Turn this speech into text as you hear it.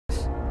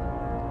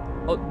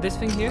Oh, this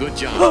thing here? Good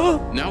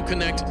job. Now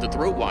connect the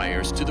throat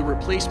wires to the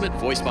replacement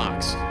voice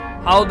box.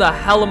 How the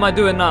hell am I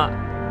doing that?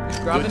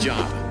 Just grab Good it.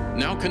 job.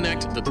 Now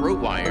connect the throat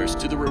wires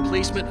to the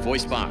replacement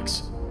voice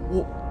box.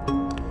 Whoa.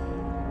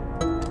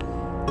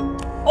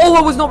 Oh,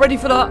 I was not ready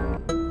for that.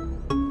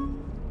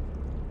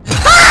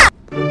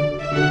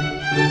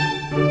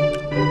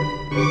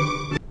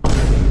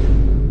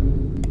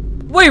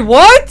 Wait,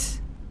 what?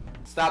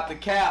 Stop the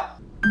cap.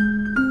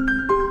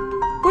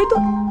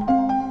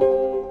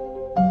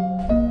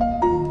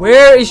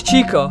 Where is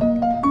Chica?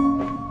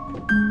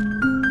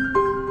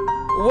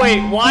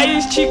 Wait, why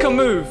is Chica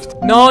moved?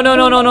 No.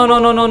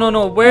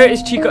 Where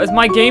is Chica? Is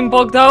my game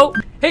bugged out?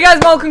 Hey guys,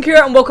 Malikong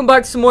here, and welcome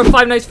back to some more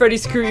Five Nights Freddy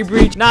Security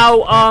Breach.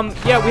 Now,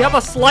 yeah, we have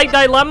a slight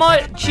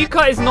dilemma.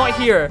 Chica is not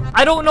here.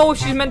 I don't know if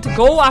she's meant to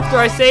go after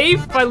I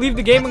save, if I leave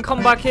the game and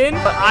come back in,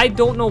 but I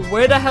don't know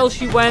where the hell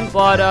she went.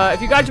 But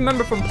if you guys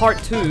remember from part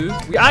 2,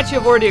 we actually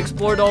have already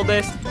explored all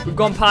this. We've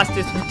gone past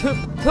this. We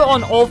put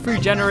on all 3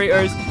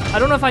 generators. I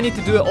don't know if I need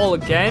to do it all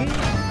again.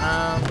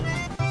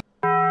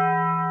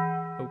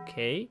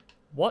 Okay.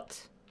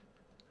 What?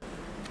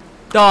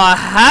 The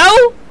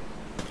hell?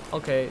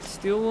 Okay,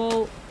 steel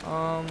wall.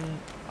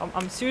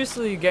 I'm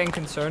seriously getting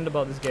concerned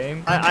about this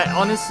game. I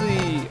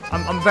honestly,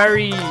 I'm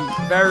very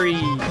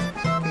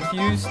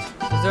confused.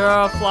 Is there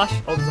a flash?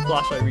 Oh, there's a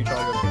flashlight recharge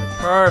over here.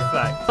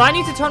 Perfect. So I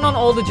need to turn on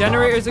all the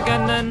generators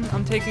again then?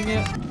 I'm taking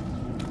it.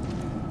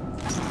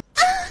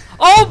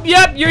 Oh,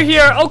 yep, you're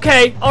here.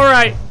 Okay,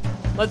 alright.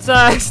 Let's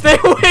stay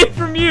away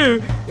from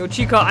you. Yo,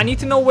 Chica, I need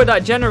to know where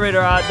that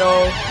generator at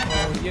though.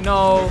 You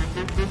know.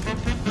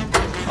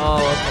 Oh,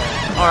 okay.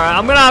 Alright,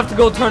 I'm gonna have to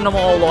go turn them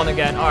all on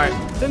again. Alright,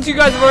 since you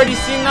guys have already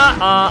seen that,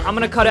 I'm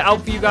gonna cut it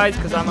out for you guys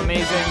because I'm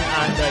amazing.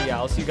 And yeah,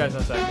 I'll see you guys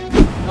in a second.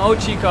 No,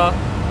 Chica.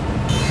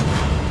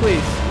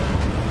 Please.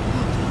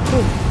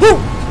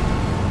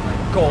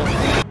 Go.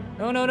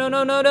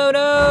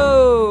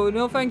 No.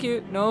 No, thank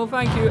you. No,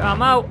 thank you.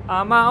 I'm out.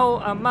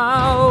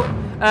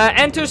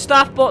 Enter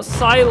Staffbot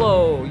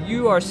Silo.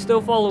 You are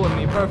still following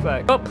me.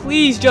 Perfect. But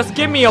please just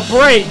give me a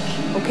break.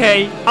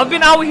 Okay? I've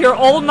been out here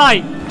all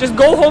night. Just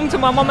go home to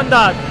my mom and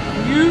dad.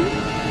 You've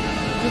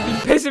been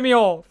pissing me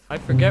off. I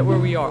forget where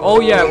we are. Oh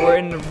yeah, we're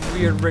in the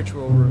weird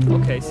ritual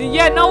room. Okay, see,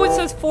 yeah, now it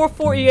says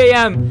 4:40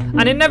 a.m.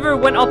 and it never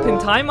went up in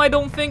time, I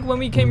don't think, when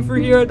we came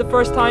through here the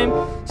first time.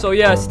 So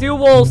yeah, steel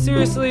wall,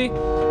 seriously,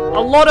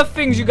 a lot of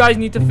things you guys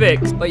need to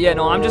fix. But yeah,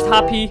 no, I'm just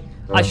happy.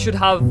 I should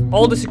have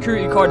all the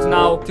security cards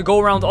now to go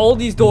around all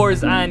these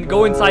doors and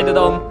go inside of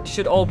them.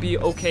 Should all be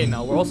okay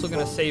now. We're also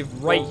gonna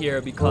save right here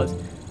because,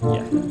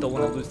 yeah, don't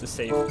want to lose the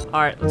save.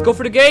 Alright, let's go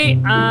for the gate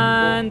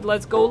and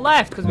let's go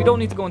left because we don't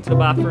need to go into the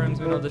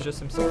bathrooms. We know there's just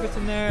some secrets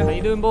in there. How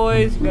you doing,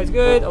 boys? You guys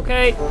good?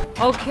 Okay.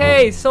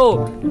 Okay,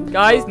 so,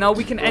 guys, now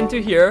we can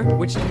enter here,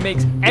 which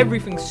makes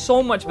everything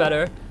so much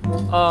better.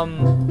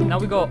 Now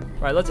we go.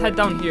 Right, let's head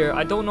down here.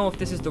 I don't know if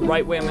this is the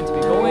right way I'm meant to be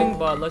going,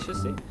 but let's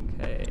just see.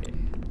 Okay.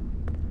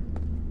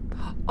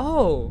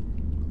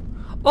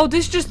 Oh,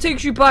 this just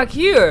takes you back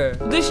here.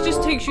 This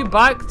just takes you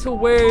back to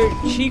where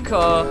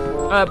Chica,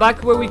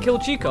 back where we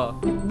killed Chica.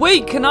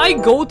 Wait, can I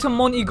go to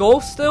Monty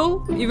Golf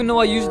still? Even though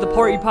I used the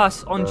party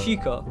pass on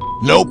Chica?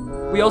 Nope.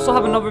 We also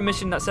have another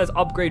mission that says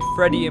upgrade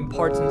Freddy in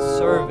parts and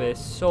service.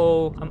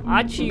 So I'm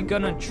actually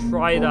gonna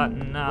try that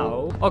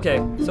now.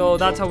 Okay, so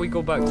that's how we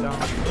go back down.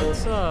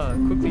 Let's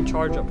quickly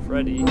charge up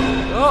Freddy.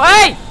 Oh,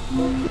 hey!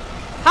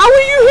 How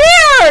are you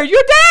here?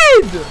 You're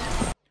dead!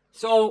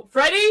 So,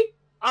 Freddy,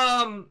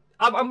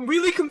 I'm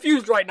really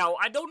confused right now.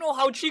 I don't know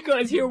how Chica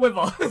is here with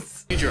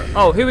us.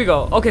 Oh, here we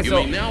go. Okay,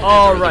 so,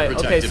 all right.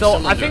 Okay, so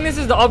I think this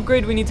is the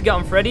upgrade we need to get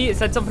on Freddy. It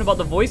said something about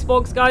the voice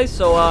box, guys.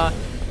 So,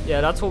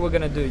 yeah, that's what we're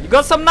gonna do. You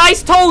got some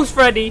nice toes,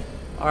 Freddy.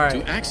 All right.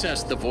 To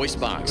access the voice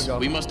box,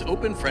 we must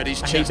open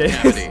Freddy's chest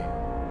cavity.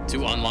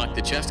 To unlock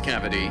the chest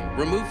cavity,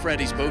 remove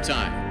Freddy's bow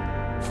tie.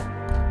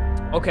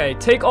 Okay,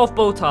 take off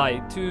bow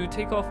tie. To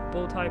take off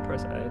bow tie,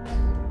 press X.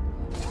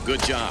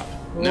 Good job.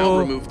 Now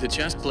remove the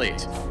chest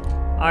plate.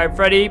 Alright,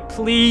 Freddy,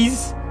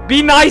 please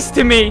be nice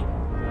to me.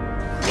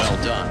 Well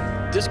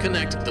done.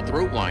 Disconnect the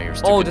throat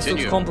wires to continue. This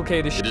looks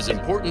complicated. It is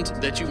important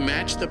that you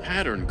match the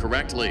pattern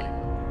correctly.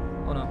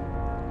 Oh no.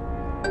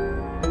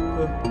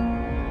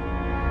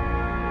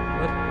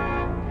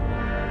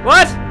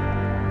 What?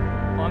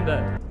 Oh, I'm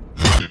dead.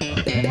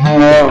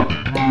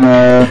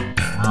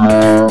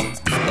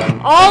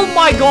 Oh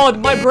my god,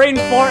 my brain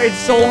farted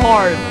so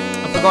hard.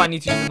 I forgot I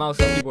need to use the mouse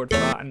and keyboard for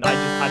that, and I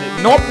just had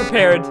it not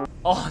prepared.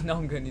 Oh, now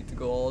I'm gonna need to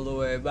go all the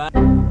way back.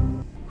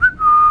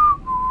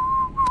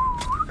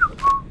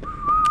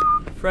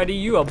 Freddy,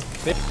 you a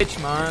bitch,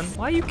 man.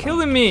 Why are you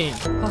killing me?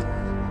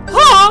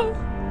 Huh?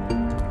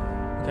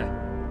 Okay.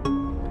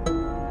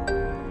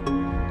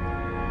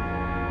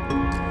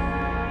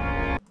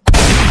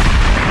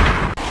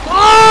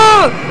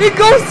 Oh! It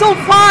goes so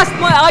fast!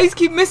 My eyes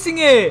keep missing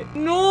it!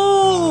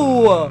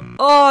 No!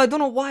 Oh, I don't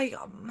know why.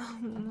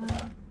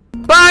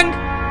 Bang!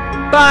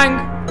 Bang!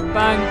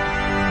 Bang!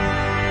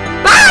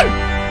 Bang!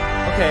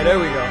 Okay, there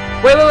we go.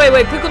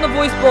 Wait. Click on the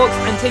voice box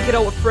and take it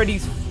out with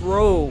Freddy's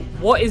throat.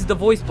 What is the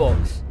voice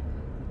box?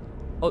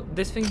 Oh,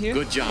 this thing here?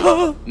 Good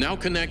job. Now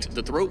connect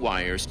the throat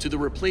wires to the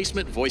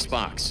replacement voice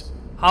box.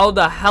 How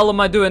the hell am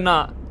I doing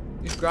that?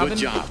 Just grabbing? Good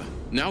job.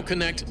 Now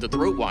connect the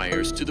throat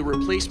wires to the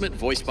replacement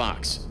voice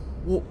box.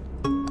 Whoa.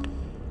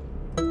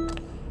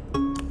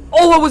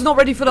 Oh, I was not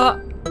ready for that.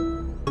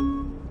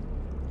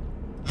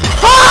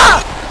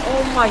 Ah!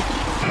 Oh my.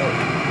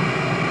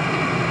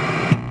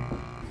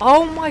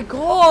 Oh my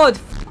god.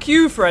 Fuck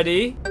you,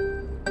 Freddy.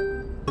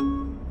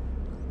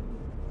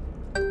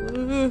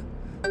 Blue,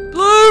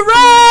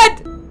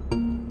 red.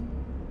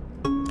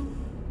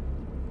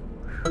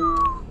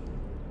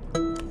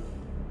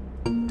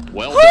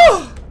 Well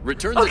done.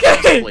 Return the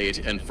license plate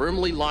and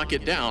firmly lock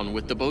it down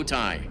with the bow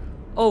tie.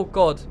 Oh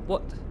god,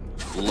 what?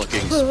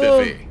 Looking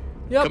spiffy.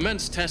 Yep.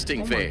 Commence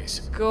testing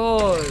phase.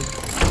 God.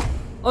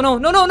 Oh no,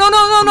 no, no, no,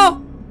 no, no,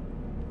 no!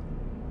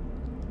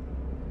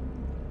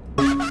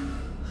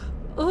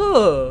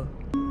 Ugh.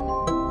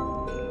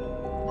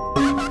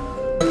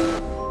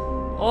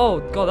 Oh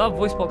god, that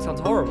voice box sounds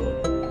horrible.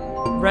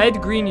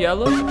 Red, green,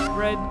 yellow?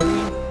 Red,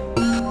 green.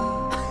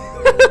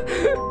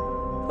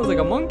 Sounds like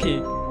a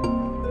monkey.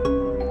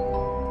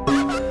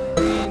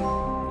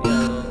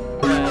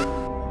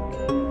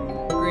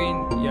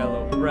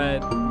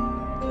 Red,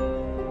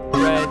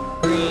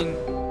 green,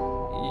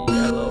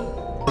 yellow,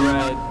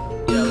 red,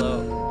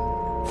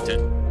 yellow. 10.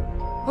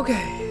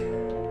 Okay.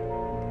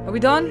 Are we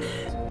done?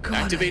 God,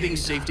 Activating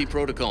safety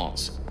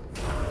protocols.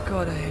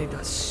 God, I hate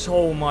that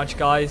so much,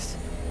 guys.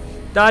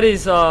 That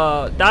is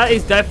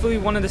definitely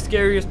one of the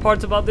scariest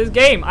parts about this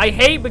game. I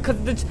hate because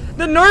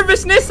the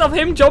nervousness of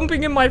him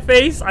jumping in my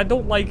face. I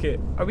don't like it.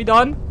 Are we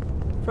done?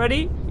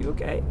 Freddy, you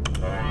okay?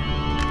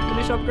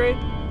 Finish upgrade?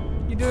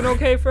 You doing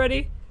okay,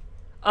 Freddy?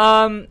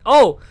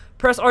 Oh,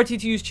 press RT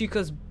to use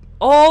Chica's.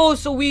 Oh,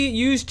 so we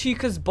use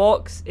Chica's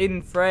box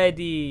in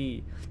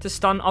Freddy to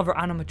stun other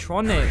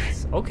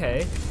animatronics.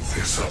 Okay.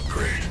 This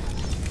upgrade,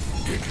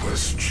 it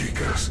was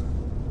Chica's.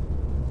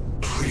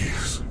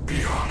 Please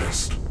be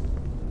honest.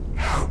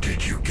 How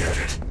did you get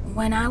it?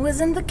 When I was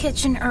in the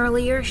kitchen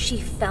earlier, she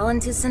fell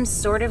into some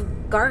sort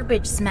of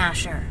garbage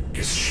smasher.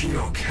 Is she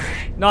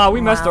okay? Nah,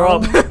 we messed her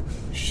up.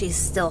 She's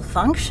still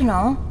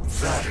functional.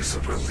 That is a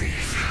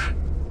relief.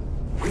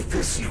 With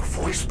this new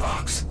voice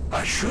box,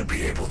 I should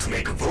be able to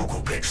make a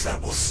vocal pitch that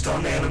will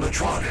stun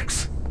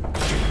animatronics.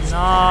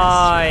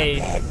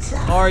 Nice.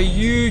 Are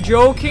you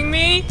joking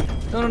me?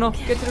 No, no, no.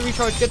 Get to the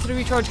recharge. Get to the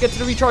recharge. Get to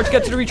the recharge.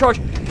 Get to the recharge.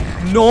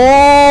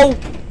 No.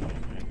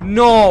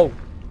 No.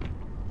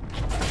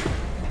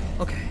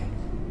 Okay.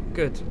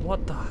 Good.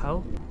 What the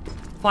hell?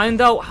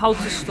 Find out how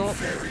to stop.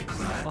 Very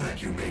glad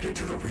that you made it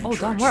to the recharge. Oh,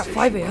 damn. We're at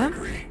 5 a.m.?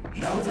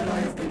 Now that I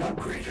have been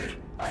upgraded,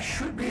 I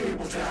should be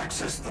able to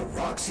access the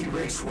Roxy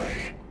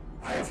Raceway.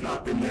 I have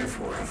not been there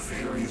for a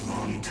very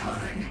long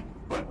time,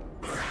 but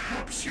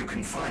perhaps you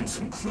can find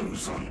some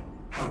clues on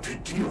how to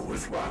deal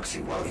with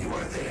Roxy while you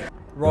are there.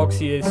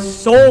 Roxy is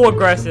so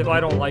aggressive. I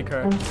don't like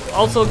her.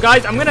 Also,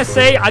 guys, I'm gonna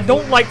say I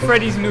don't like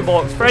Freddy's new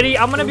box. Freddy,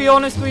 I'm gonna be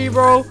honest with you,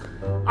 bro.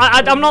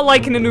 I'm not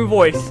liking the new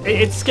voice.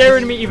 It's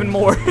scaring me even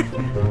more.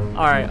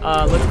 Alright,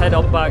 let's head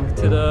up back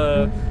to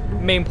the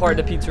main part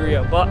of the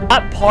pizzeria. But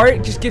that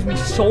part just gives me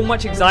so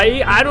much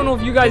anxiety. I don't know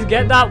if you guys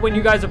get that when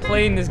you guys are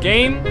playing this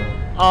game.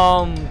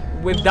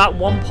 With that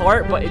one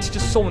part, but it's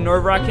just so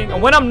nerve-wracking.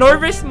 And when I'm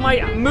nervous,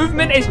 my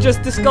movement is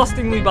just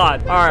disgustingly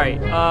bad.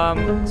 Alright,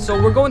 so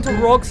we're going to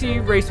Roxy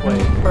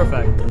Raceway.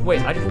 Perfect.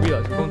 Wait, I just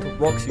realized we're going to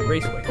Roxy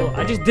Raceway. Oh,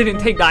 I just didn't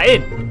take that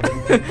in.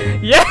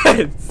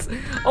 Yes!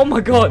 Oh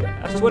my god.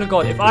 I swear to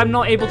god, if I'm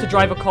not able to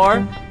drive a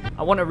car,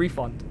 I want a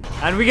refund.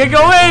 And we can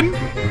go in!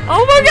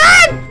 Oh my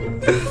god!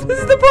 This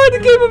is the part of the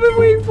game I've been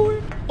waiting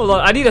for. Hold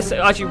on, I need a...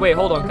 Actually, wait,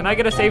 hold on. Can I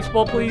get a save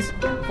spot, please?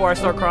 Before I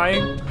start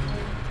crying?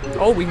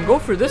 Oh, we can go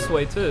through this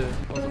way too.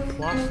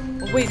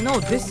 Oh wait, no,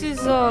 this is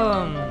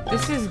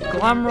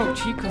Glam Rock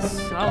Chica's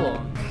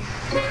salon.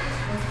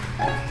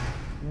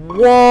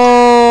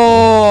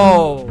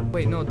 Whoa!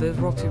 Wait, no, there's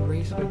Roxy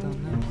Raceway down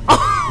there.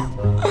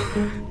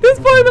 This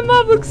part of the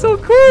map looks so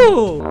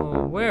cool.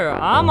 Oh, where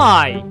am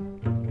I?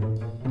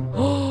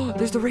 Oh,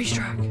 there's the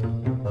racetrack.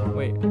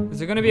 Wait, is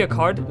there gonna be a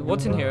card?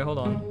 What's in here? Hold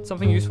on.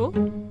 Something useful?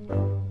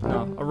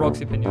 No, a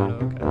Roxy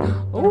Pinata, okay.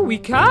 Oh, we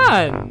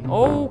can!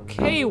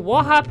 Okay,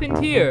 what happened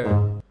here?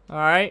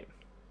 Alright.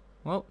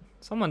 Well,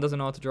 someone doesn't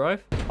know how to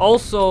drive.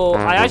 Also,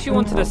 I actually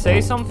wanted to say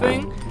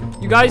something.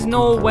 You guys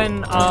know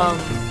when,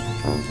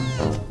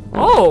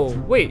 Oh,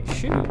 wait,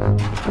 shoot.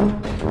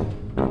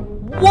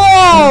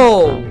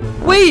 Whoa!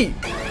 Wait!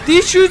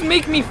 These shoes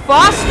make me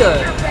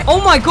faster!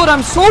 Oh my god,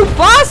 I'm so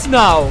fast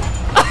now!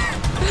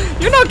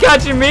 You're not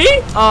catching me!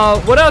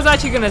 What I was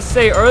actually gonna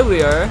say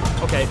earlier...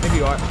 Okay, maybe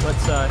you are.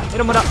 Let's, hit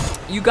him with that.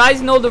 You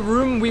guys know the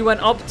room we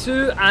went up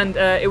to, and,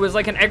 it was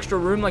like an extra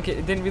room, like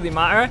it didn't really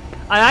matter.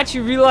 I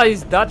actually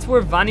realized that's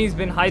where Vanny's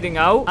been hiding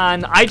out,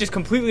 and I just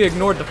completely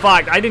ignored the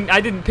fact. I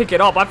didn't pick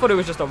it up. I thought it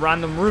was just a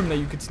random room that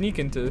you could sneak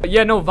into. But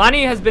yeah, no,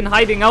 Vanny has been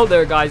hiding out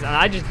there, guys, and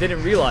I just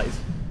didn't realize.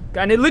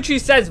 And it literally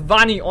says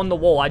Vanny on the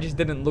wall. I just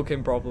didn't look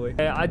in properly.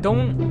 I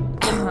don't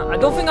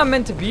think I'm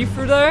meant to be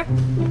through there.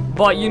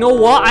 But you know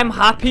what? I'm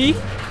happy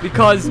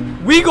because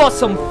we got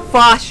some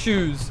fast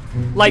shoes.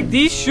 Like,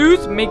 these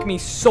shoes make me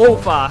so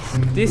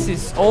fast. This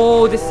is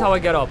how I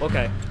get up.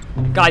 Okay.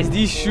 Guys,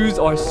 these shoes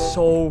are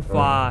so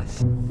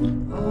fast.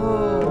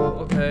 Oh,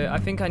 okay. I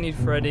think I need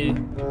Freddy.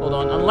 Hold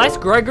on. Unless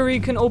Gregory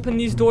can open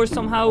these doors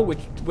somehow, which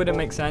wouldn't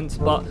make sense.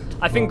 But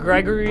I think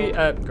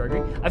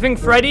I think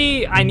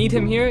Freddy, I need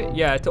him here.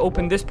 Yeah, to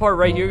open this part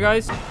right here,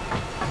 guys.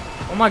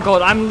 Oh my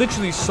god, I'm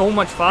literally so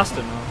much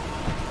faster now.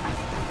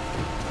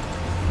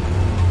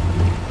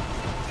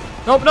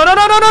 Nope, no.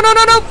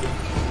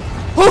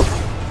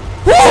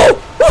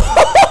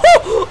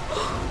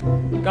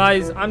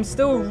 Guys, I'm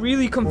still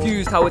really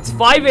confused how it's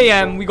 5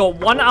 a.m. We got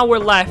 1 hour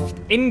left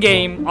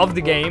in-game of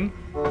the game.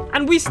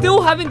 And we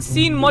still haven't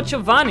seen much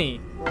of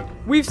Vanny.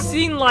 We've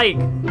seen like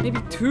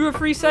maybe 2 or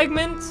 3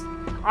 segments.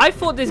 I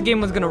thought this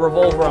game was going to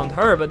revolve around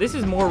her, but this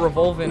is more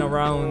revolving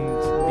around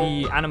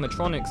the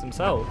animatronics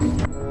themselves.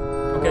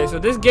 Okay, so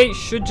this gate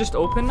should just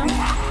open now.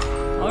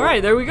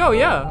 Alright, there we go.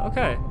 Yeah,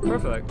 okay,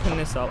 perfect. Pin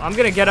this up. I'm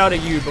going to get out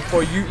of you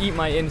before you eat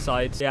my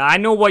insides. Yeah, I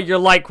know what you're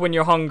like when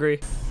you're hungry.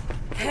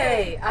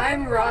 Hey,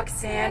 I'm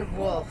Roxanne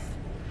Wolf.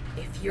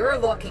 If you're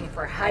looking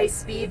for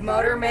high-speed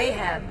motor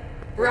mayhem,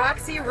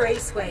 Roxy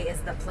Raceway is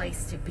the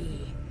place to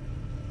be.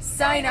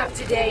 Sign up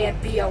today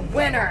and be a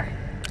winner.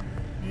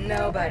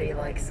 Nobody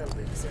likes a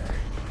loser.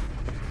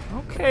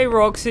 Okay,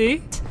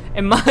 Roxy.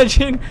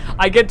 Imagine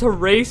I get to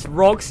race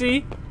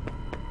Roxy.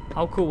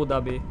 How cool would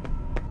that be?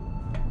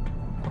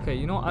 Okay,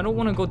 you know, I don't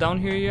want to go down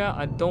here yet.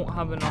 I don't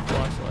have enough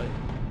flashlight.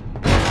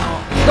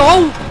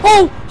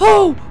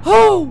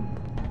 Oh!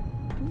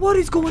 What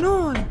is going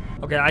on?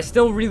 Okay, I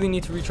still really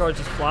need to recharge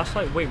this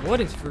flashlight. Wait, what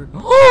is for?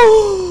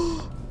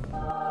 Oh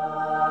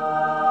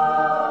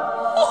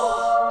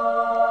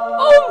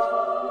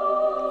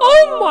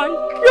my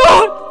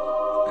god!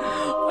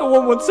 I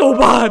want one so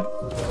bad.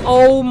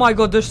 Oh my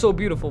god, they're so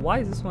beautiful. Why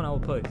is this one out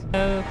of place?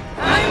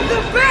 I'm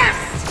the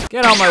best!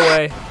 Get out of my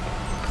way.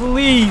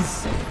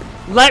 Please.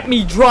 Let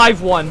me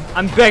drive one.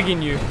 I'm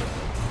begging you.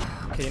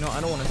 Okay, you know,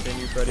 I don't want to stay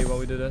near Freddy while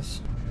we do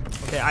this.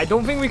 Okay, I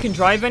don't think we can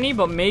drive any,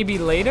 but maybe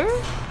later?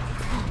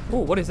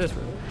 Oh, what is this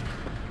room?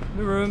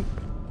 New room.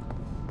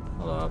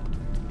 Hold up.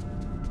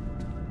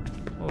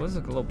 Oh, this is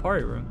like a little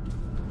party room.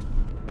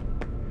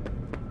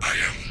 I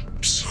am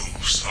so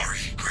sorry,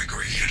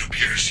 Gregory. It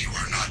appears you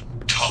are not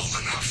tall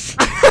enough.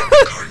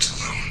 Guards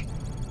alone.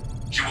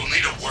 You will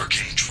need a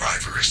working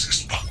driver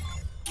assist bot.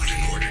 But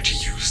in order to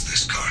use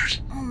this card...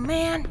 Oh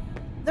man,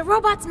 the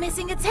robot's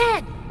missing its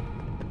head.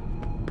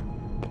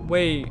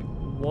 Wait,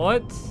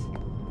 what?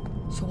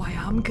 So I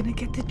am gonna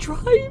get to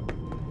drive?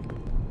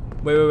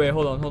 Wait,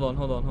 hold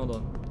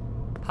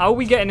on. How are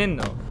we getting in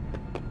though?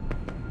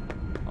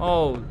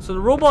 Oh, so the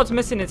robot's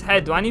missing its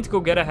head. Do I need to go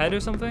get a head or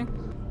something?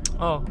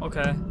 Oh,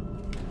 okay.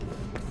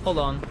 Hold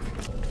on.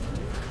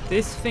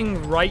 This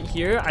thing right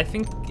here, I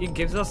think it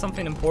gives us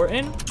something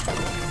important.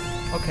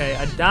 Okay,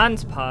 a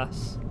dance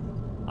pass.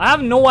 I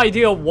have no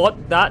idea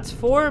what that's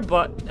for,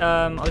 but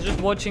I was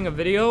just watching a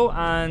video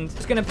and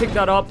just gonna pick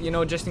that up, you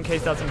know, just in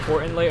case that's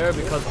important later,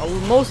 because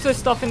most of the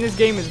stuff in this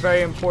game is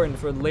very important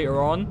for later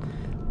on.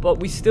 But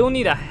we still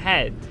need a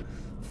head.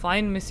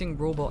 Find missing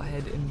robot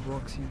head in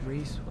Roxy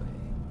Raceway.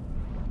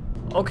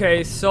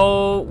 Okay,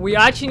 so we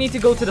actually need to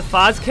go to the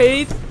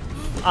Fazcade.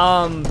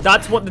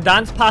 That's what the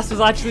dance pass is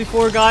actually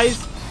for, guys.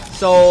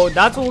 So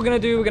that's what we're gonna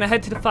do. We're gonna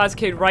head to the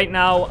Fazcade right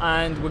now,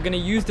 and we're gonna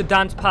use the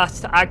dance pass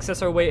to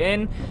access our way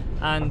in.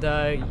 And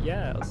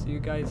yeah, I'll see you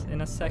guys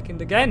in a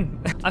second again.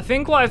 I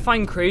think what I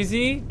find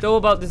crazy though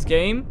about this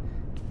game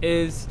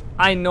is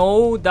I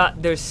know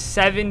that there's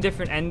 7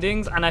 different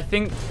endings, and I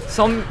think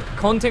some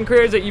content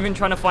creators are even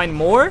trying to find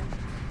more,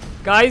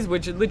 guys,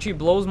 which literally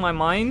blows my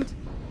mind.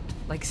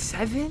 Like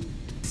 7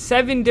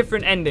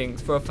 different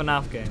endings for a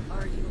FNAF game.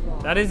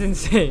 That is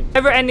insane.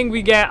 Whatever ending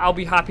we get, I'll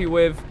be happy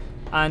with,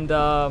 and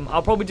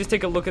I'll probably just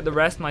take a look at the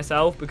rest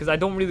myself because I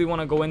don't really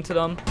want to go into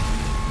them.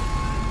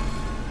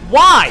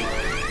 Why?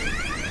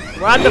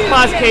 We're at the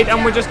Fazcade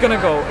and we're just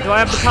gonna go. Do I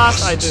have the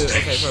pass? I do.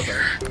 Okay,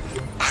 perfect.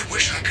 I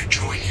wish I could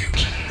join you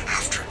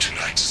after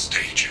tonight's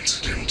stage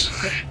incident.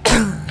 I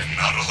am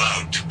not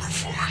allowed to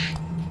perform.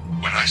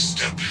 When I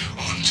step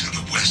onto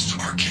the West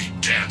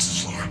Arcade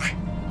dance floor, I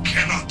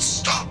cannot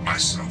stop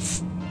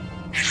myself.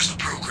 It is a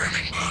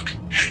programming bug.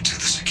 Head to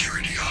the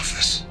security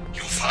office.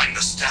 You'll find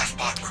the staff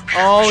bot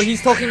repair. Oh,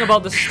 he's talking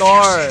about the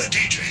star. If you see the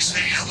DJ, say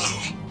hello.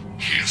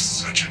 He is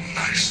such a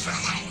nice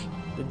fellow.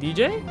 The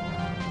DJ?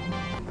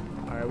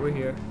 Alright, we're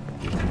here.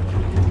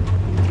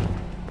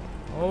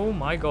 Oh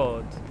my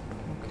god.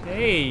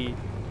 Okay.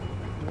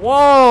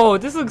 Whoa,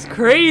 this looks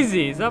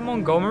crazy. Is that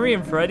Montgomery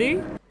and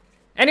Freddy?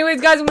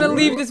 Anyways, guys, I'm gonna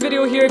leave this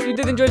video here. If you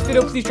did enjoy this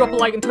video, please drop a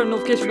like and turn the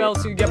notification bell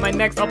so you get my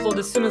next upload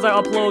as soon as I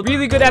upload.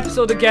 Really good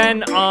episode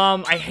again.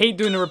 I hate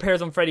doing the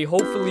repairs on Freddy.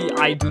 Hopefully,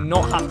 I do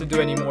not have to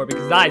do any more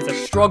because that is a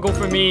struggle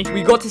for me.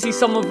 We got to see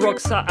some of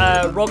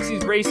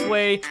Roxy's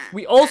Raceway.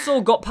 We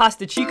also got past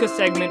the Chica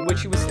segment, which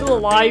she was still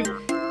alive,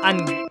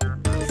 and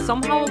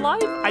somehow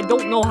alive. I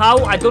don't know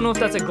how. I don't know if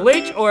that's a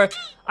glitch or...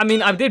 I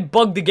mean, I did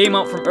bug the game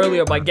out from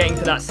earlier by getting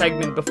to that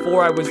segment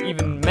before I was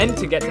even meant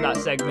to get to that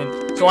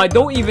segment. So I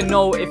don't even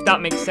know if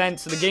that makes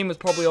sense. So the game was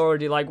probably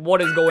already like,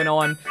 what is going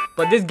on?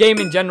 But this game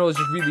in general is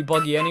just really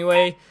buggy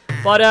anyway.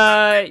 But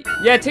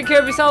yeah, take care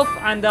of yourself,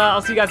 and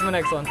I'll see you guys in the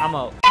next one. I'm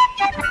out.